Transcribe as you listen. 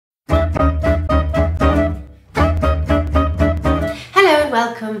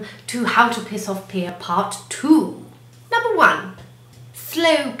welcome to How to Piss Off Pia Part 2. Number 1.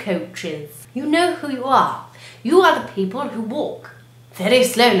 Slow coaches. You know who you are. You are the people who walk very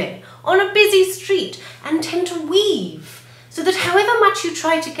slowly on a busy street and tend to weave, so that however much you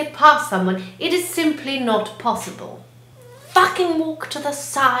try to get past someone, it is simply not possible. Fucking walk to the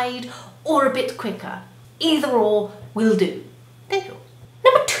side or a bit quicker. Either or will do. Thank you.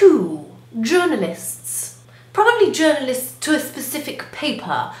 Number 2. Journalists. Probably journalists to a specific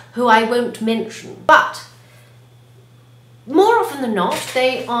paper who I won't mention, but more often than not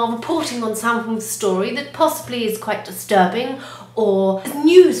they are reporting on some story that possibly is quite disturbing or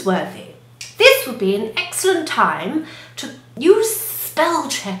newsworthy. This would be an excellent time to use spell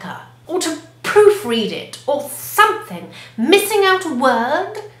checker or to proofread it or something. Missing out a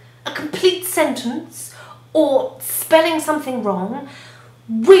word, a complete sentence, or spelling something wrong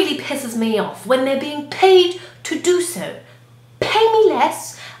really pisses me off when they're being paid to do so. Pay me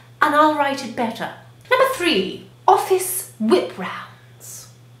less and I'll write it better. Number 3, office whip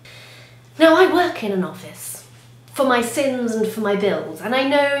rounds. Now I work in an office for my sins and for my bills, and I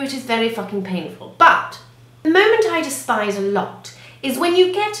know it is very fucking painful, but the moment I despise a lot is when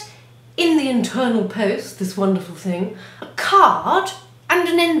you get in the internal post, this wonderful thing, a card and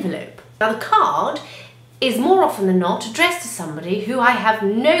an envelope. Now the card is more often than not addressed to somebody who I have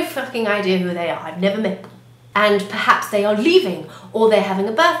no fucking idea who they are. I've never met them. And perhaps they are leaving, or they're having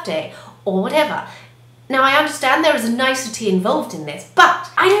a birthday, or whatever. Now I understand there is a nicety involved in this,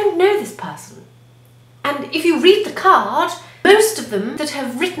 but I don't know this person. And if you read the card, most of them that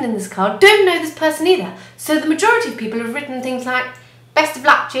have written in this card don't know this person either. So the majority of people have written things like, "Best of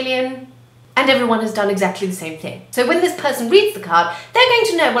luck, Gillian," and everyone has done exactly the same thing. So when this person reads the card, they're going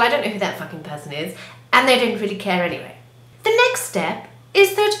to know, well, I don't know who that fucking person is, and they don't really care anyway. The next step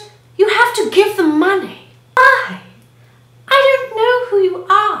is that you have to give them money. Why? I don't know who you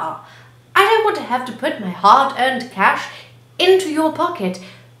are. I don't want to have to put my hard-earned cash into your pocket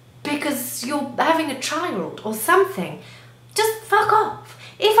because you're having a child or something. Just fuck off.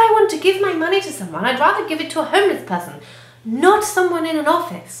 If I want to give my money to someone, I'd rather give it to a homeless person, not someone in an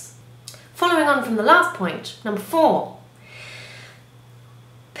office. Following on from the last point, number 4.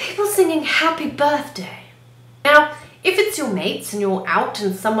 People singing happy birthday. Now, if it's your mates and you're out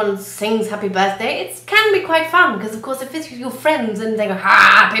and someone sings happy birthday, it can be quite fun because, of course, if it's your friends and they go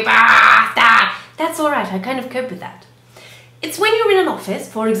happy birthday, that's alright, I kind of cope with that. It's when you're in an office,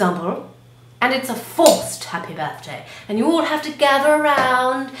 for example, and it's a forced happy birthday and you all have to gather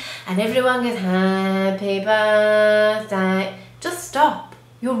around and everyone goes happy birthday. Just stop.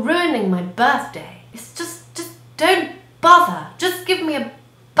 You're ruining my birthday. It's just don't bother. Just give me a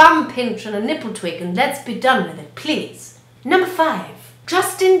bum pinch and a nipple twig and let's be done with it, please. Number 5.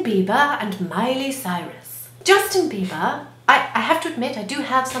 Justin Bieber and Miley Cyrus. Justin Bieber, I have to admit I do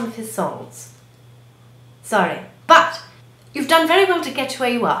have some of his songs. Sorry, but you've done very well to get to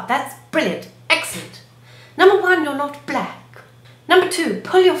where you are. That's brilliant. Excellent. Number 1, you're not black. Number 2,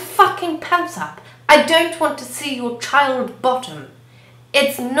 pull your fucking pants up. I don't want to see your child bottom.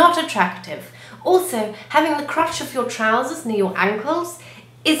 It's not attractive. Also, having the crotch of your trousers near your ankles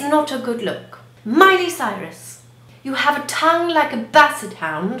is not a good look. Miley Cyrus, you have a tongue like a basset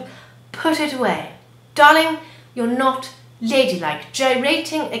hound. Put it away. Darling, you're not ladylike.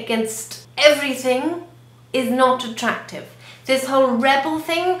 Gyrating against everything is not attractive. This whole rebel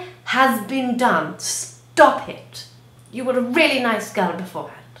thing has been done. Stop it. You were a really nice girl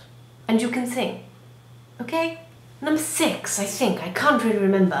beforehand. And you can sing. Okay? Number 6, I think. I can't really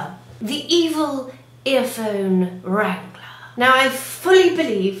remember. The evil earphone wrangler. Now, I fully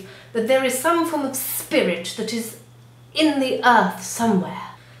believe that there is some form of spirit that is in the earth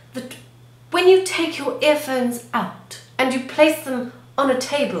somewhere. That when you take your earphones out and you place them on a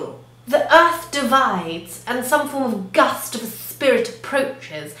table, the earth divides and some form of gust of a spirit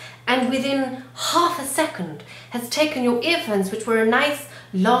approaches and within half a second has taken your earphones, which were a nice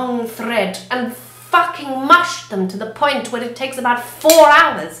long thread, and fucking mushed them to the point where it takes about 4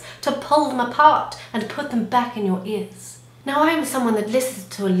 hours to pull them apart and put them back in your ears. Now, I'm someone that listens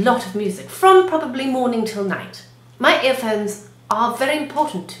to a lot of music, from probably morning till night. My earphones are very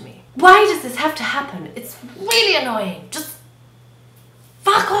important to me. Why does this have to happen? It's really annoying. Just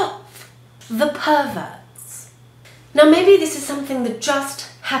fuck off. The perverts. Now, maybe this is something that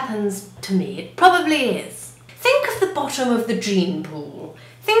just happens to me. It probably is. Think of the bottom of the gene pool.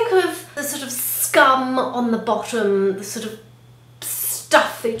 Think of the sort of scum on the bottom, the sort of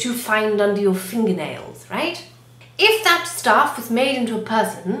stuff that you find under your fingernails, right? If that stuff was made into a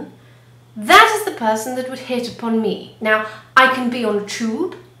person, that is the person that would hit upon me. Now, I can be on a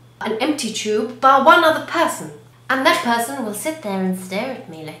tube, an empty tube, bar one other person. And that person will sit there and stare at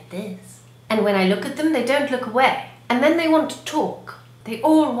me like this. And when I look at them, they don't look away. And then they want to talk. They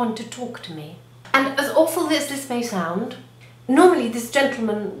all want to talk to me. And as awful as this may sound, normally this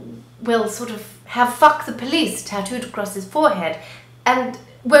gentleman will sort of have "fuck the police" tattooed across his forehead and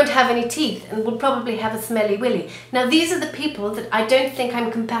won't have any teeth and will probably have a smelly willy. Now these are the people that I don't think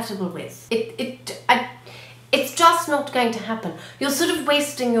I'm compatible with. It's just not going to happen. You're sort of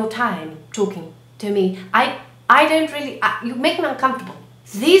wasting your time talking to me. I don't really, you make me uncomfortable.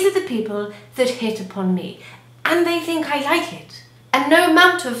 These are the people that hit upon me and they think I like it. And no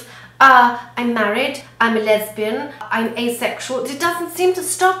amount of, I'm married, I'm a lesbian, I'm asexual, it doesn't seem to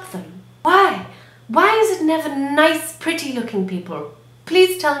stop them. Why? Why is it never nice, pretty looking people?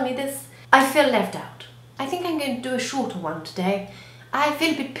 Please tell me this. I feel left out. I think I'm going to do a shorter one today. I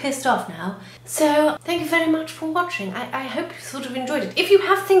feel a bit pissed off now. So, thank you very much for watching. I hope you sort of enjoyed it. If you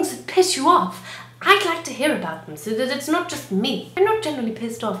have things that piss you off, I'd like to hear about them so that it's not just me. I'm not generally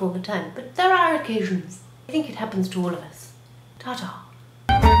pissed off all the time, but there are occasions. I think it happens to all of us. Ta-ta.